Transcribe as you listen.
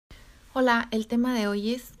Hola, el tema de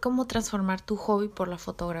hoy es cómo transformar tu hobby por la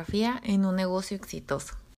fotografía en un negocio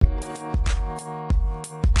exitoso.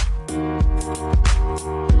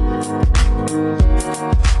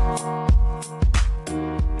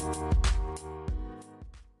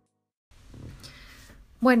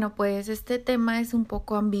 Bueno, pues este tema es un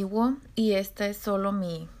poco ambiguo y esta es solo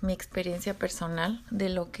mi experiencia personal de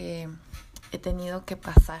lo que he tenido que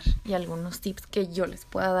pasar y algunos tips que yo les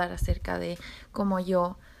pueda dar acerca de cómo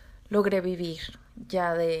yo logré vivir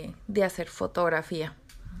ya de hacer fotografía.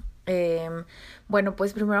 Bueno,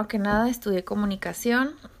 pues primero que nada estudié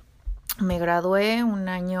comunicación, me gradué, un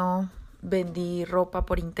año vendí ropa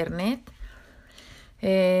por internet.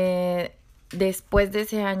 Después de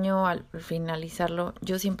ese año, al finalizarlo,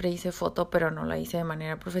 yo siempre hice foto, pero no la hice de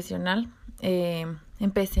manera profesional.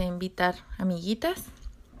 Empecé a invitar amiguitas,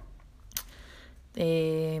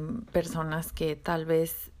 personas que tal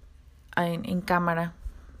vez en cámara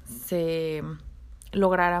se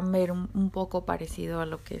lograran ver un poco parecido a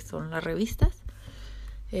lo que son las revistas.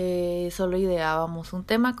 Solo ideábamos un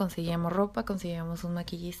tema, conseguíamos ropa, conseguíamos un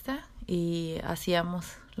maquillista y hacíamos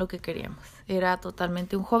lo que queríamos. Era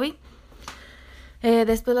totalmente un hobby.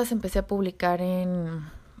 Después las empecé a publicar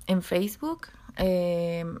en Facebook.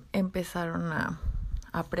 Empezaron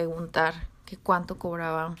a preguntar que cuánto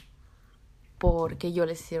cobraban porque yo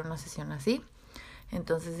les hiciera una sesión así.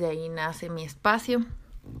 Entonces de ahí nace mi espacio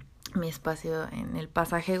en el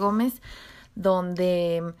Pasaje Gómez,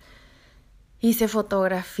 donde hice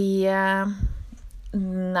fotografía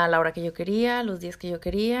a la hora que yo quería, los días que yo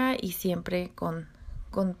quería y siempre con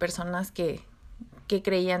personas que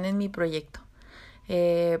creían en mi proyecto.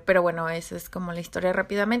 Pero bueno, eso es como la historia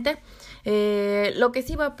rápidamente. Lo que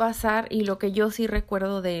sí va a pasar y lo que yo sí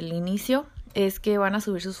recuerdo del inicio es que van a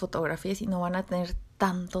subir sus fotografías y no van a tener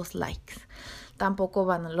tantos likes. Tampoco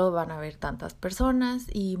lo van a ver tantas personas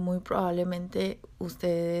y muy probablemente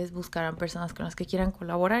ustedes buscarán personas con las que quieran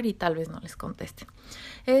colaborar y tal vez no les contesten.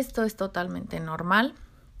 Esto es totalmente normal.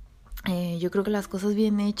 Yo creo que las cosas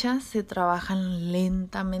bien hechas se trabajan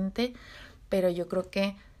lentamente, pero yo creo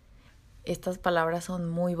que estas palabras son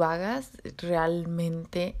muy vagas.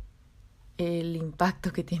 Realmente el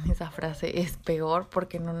impacto que tiene esa frase es peor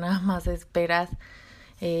porque no nada más esperas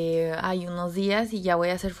hay unos días y ya voy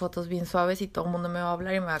a hacer fotos bien suaves y todo el mundo me va a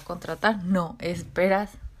hablar y me va a contratar. No,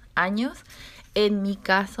 esperas años. En mi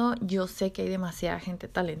caso, yo sé que hay demasiada gente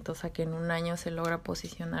talentosa que en un año se logra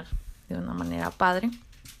posicionar de una manera padre.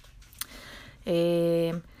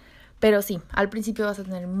 Pero sí, al principio vas a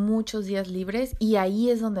tener muchos días libres y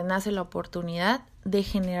ahí es donde nace la oportunidad de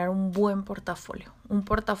generar un buen portafolio. Un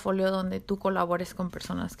portafolio donde tú colabores con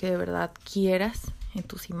personas que de verdad quieras en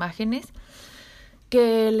tus imágenes,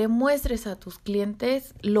 que le muestres a tus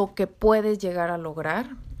clientes lo que puedes llegar a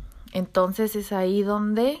lograr. Entonces es ahí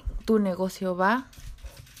donde tu negocio va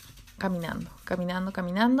caminando.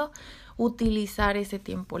 Utilizar ese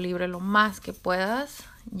tiempo libre lo más que puedas.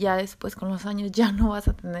 Ya después con los años ya no vas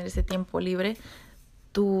a tener ese tiempo libre.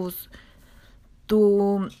 Tu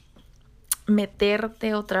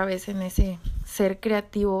meterte otra vez en ese ser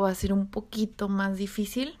creativo va a ser un poquito más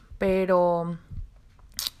difícil, pero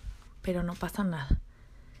no pasa nada.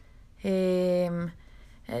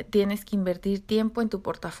 Tienes que invertir tiempo en tu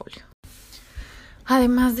portafolio.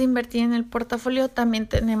 Además de invertir en el portafolio, también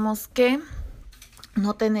tenemos que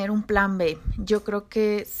no tener un plan B. Yo creo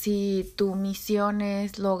que si tu misión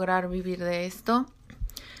es lograr vivir de esto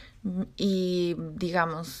y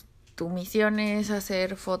digamos tu misión es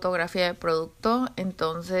hacer fotografía de producto,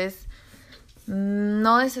 entonces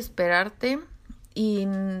no desesperarte y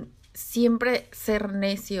siempre ser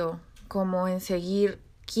necio como en seguir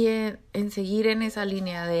en esa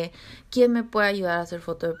línea de quién me puede ayudar a hacer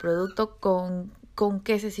foto de producto, con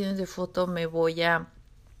qué sesiones de foto me voy a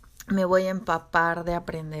empapar de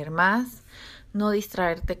aprender más, no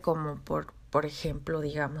distraerte como por ejemplo,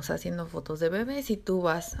 digamos, haciendo fotos de bebés y tú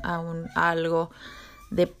vas a algo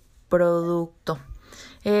de producto.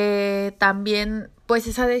 También pues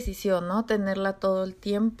esa decisión, ¿no? Tenerla todo el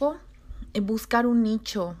tiempo. Buscar un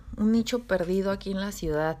nicho perdido aquí en la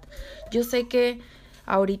ciudad. Yo sé que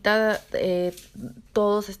ahorita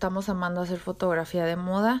todos estamos amando hacer fotografía de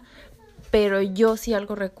moda, pero yo sí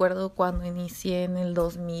algo recuerdo cuando inicié en el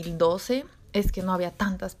 2012, es que no había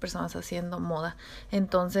tantas personas haciendo moda.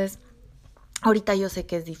 Entonces, ahorita yo sé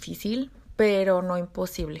que es difícil, pero no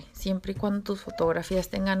imposible, siempre y cuando tus fotografías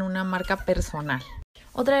tengan una marca personal.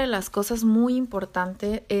 Otra de las cosas muy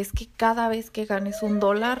importantes es que cada vez que ganes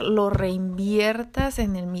 $1 lo reinviertas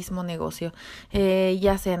en el mismo negocio,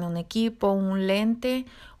 ya sea en un equipo, un lente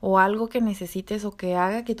o algo que necesites o que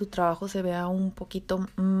haga que tu trabajo se vea un poquito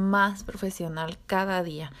más profesional cada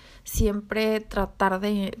día. Siempre tratar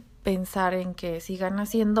de pensar en que si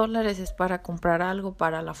ganas $100 es para comprar algo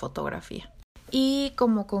para la fotografía. Y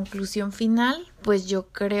como conclusión final, pues yo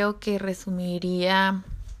creo que resumiría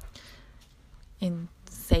en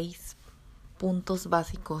 6 puntos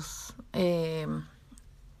básicos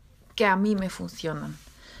que a mí me funcionan.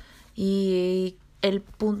 Y el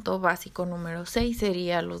punto básico número 6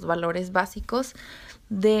 sería los valores básicos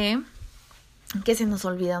de que se nos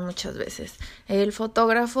olvidan muchas veces. El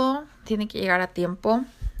fotógrafo tiene que llegar a tiempo,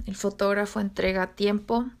 el fotógrafo entrega a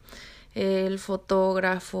tiempo, el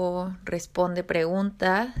fotógrafo responde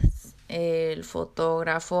preguntas, el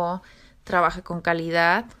fotógrafo trabaja con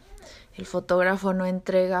calidad, el fotógrafo no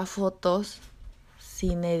entrega fotos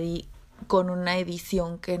con una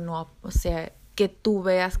edición que no, o sea, que tú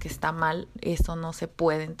veas que está mal, eso no se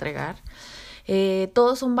puede entregar.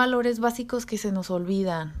 Todos son valores básicos que se nos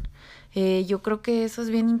olvidan. Yo creo que eso es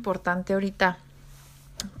bien importante ahorita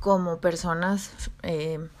como personas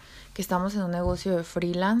que estamos en un negocio de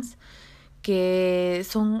freelance, que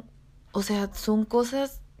son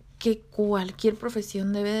cosas que cualquier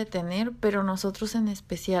profesión debe de tener, pero nosotros en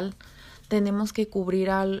especial tenemos que cubrir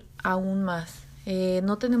aún más.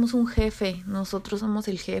 No tenemos un jefe, nosotros somos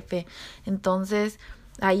el jefe. Entonces,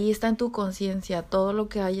 ahí está en tu conciencia todo lo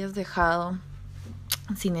que hayas dejado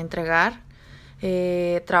sin entregar,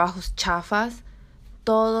 trabajos chafas.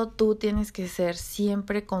 Todo tú tienes que ser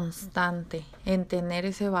siempre constante en tener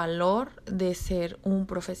ese valor de ser un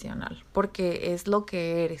profesional, porque es lo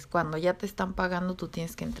que eres. Cuando ya te están pagando, tú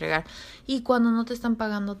tienes que entregar, y cuando no te están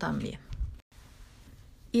pagando también.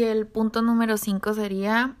 Y el punto número 5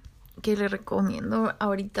 sería, que le recomiendo,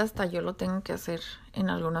 ahorita hasta yo lo tengo que hacer en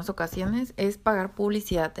algunas ocasiones, es pagar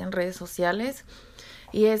publicidad en redes sociales.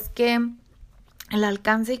 Y es que el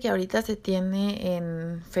alcance que ahorita se tiene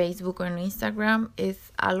en Facebook o en Instagram es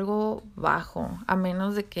algo bajo, a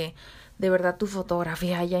menos de que de verdad tu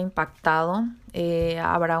fotografía haya impactado,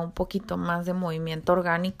 habrá un poquito más de movimiento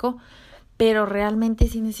orgánico, pero realmente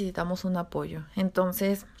sí necesitamos un apoyo.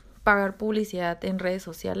 Entonces, pagar publicidad en redes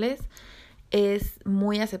sociales es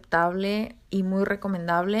muy aceptable y muy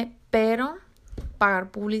recomendable, pero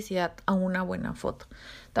pagar publicidad a una buena foto.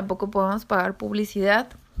 Tampoco podemos pagar publicidad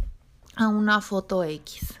a una foto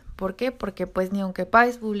X. ¿Por qué? Porque pues ni aunque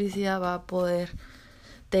pagues publicidad va a poder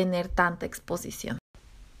tener tanta exposición.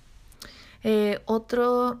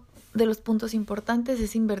 Otro de los puntos importantes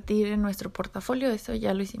es invertir en nuestro portafolio. Eso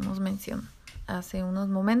ya lo hicimos mención hace unos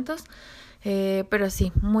momentos. Pero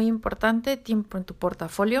sí, muy importante, tiempo en tu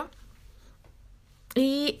portafolio.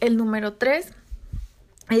 Y el número 3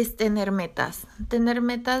 es tener metas. Tener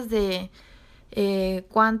metas de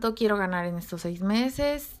cuánto quiero ganar en estos 6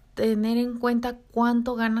 meses. Tener en cuenta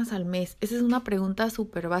cuánto ganas al mes. Esa es una pregunta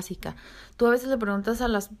súper básica. Tú a veces le preguntas a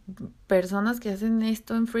las personas que hacen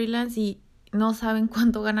esto en freelance y no saben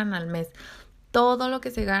cuánto ganan al mes. Todo lo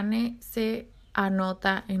que se gane se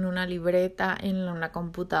anota en una libreta, en una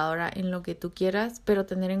computadora, en lo que tú quieras, pero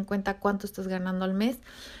tener en cuenta cuánto estás ganando al mes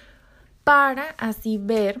para así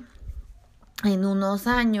ver en unos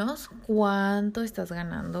años cuánto estás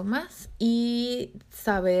ganando más y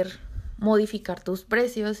saber modificar tus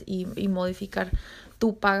precios y modificar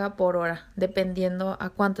tu paga por hora, dependiendo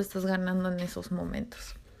a cuánto estás ganando en esos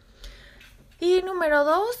momentos. Y número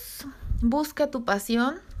 2, busca tu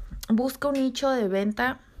pasión, busca un nicho de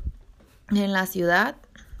venta en la ciudad.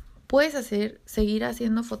 Puedes seguir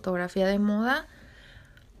haciendo fotografía de moda,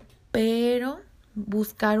 pero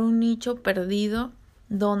buscar un nicho perdido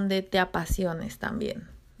donde te apasiones también,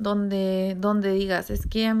 donde digas, es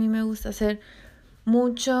que a mí me gusta hacer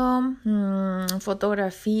mucho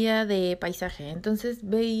fotografía de paisaje. Entonces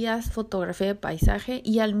veías fotografía de paisaje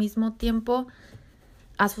y al mismo tiempo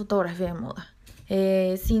haz fotografía de moda.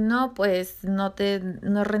 Si no, pues no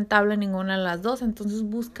es rentable ninguna de las dos. Entonces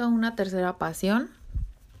busca una tercera pasión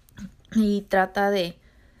y trata de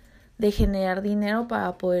generar dinero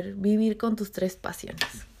para poder vivir con tus 3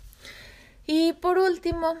 pasiones. Y por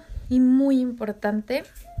último, y muy importante,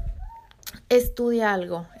 estudia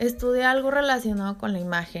algo relacionado con la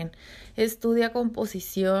imagen, estudia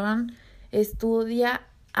composición, estudia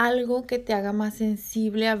algo que te haga más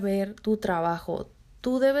sensible a ver tu trabajo.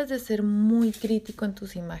 Tú debes de ser muy crítico en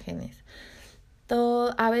tus imágenes.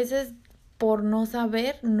 A veces por no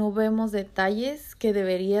saber no vemos detalles que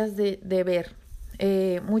deberías de ver.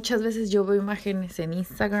 Muchas veces yo veo imágenes en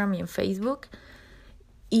Instagram y en Facebook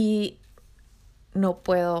y no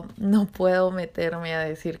puedo meterme a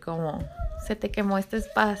decir como se te quemó este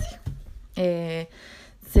espacio,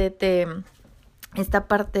 esta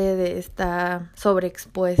parte de esta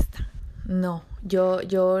sobreexpuesta. No, yo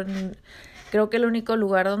creo que el único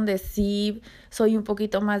lugar donde sí soy un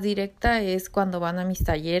poquito más directa es cuando van a mis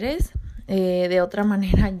talleres. De otra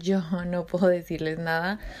manera yo no puedo decirles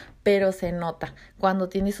nada, pero se nota cuando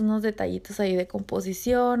tienes unos detallitos ahí de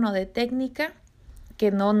composición o de técnica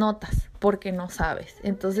que no notas porque no sabes.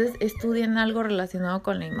 Entonces estudien algo relacionado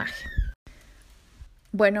con la imagen.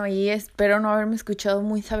 Bueno, y espero no haberme escuchado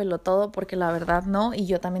muy sabelotodo porque la verdad no, y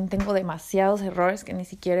yo también tengo demasiados errores que ni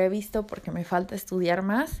siquiera he visto porque me falta estudiar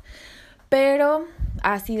más, pero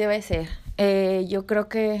así debe ser. Yo creo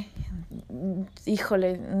que,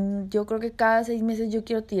 yo creo que cada 6 meses yo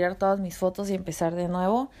quiero tirar todas mis fotos y empezar de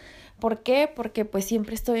nuevo. ¿Por qué? Porque pues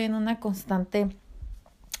siempre estoy en una constante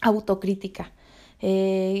autocrítica.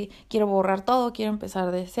 Quiero borrar todo, quiero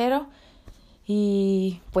empezar de cero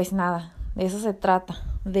y pues nada, de eso se trata,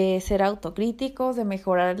 de ser autocríticos, de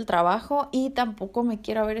mejorar el trabajo, y tampoco me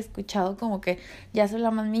quiero haber escuchado como que ya soy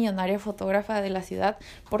la más millonaria fotógrafa de la ciudad,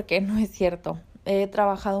 porque no es cierto. He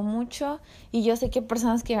trabajado mucho y yo sé que hay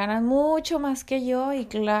personas que ganan mucho más que yo y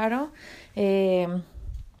claro,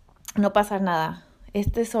 no pasa nada.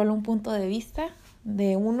 Este es solo un punto de vista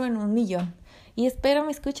de 1 en 1 millón. Y espero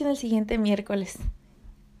me escuchen el siguiente miércoles.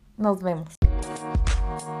 Nos vemos.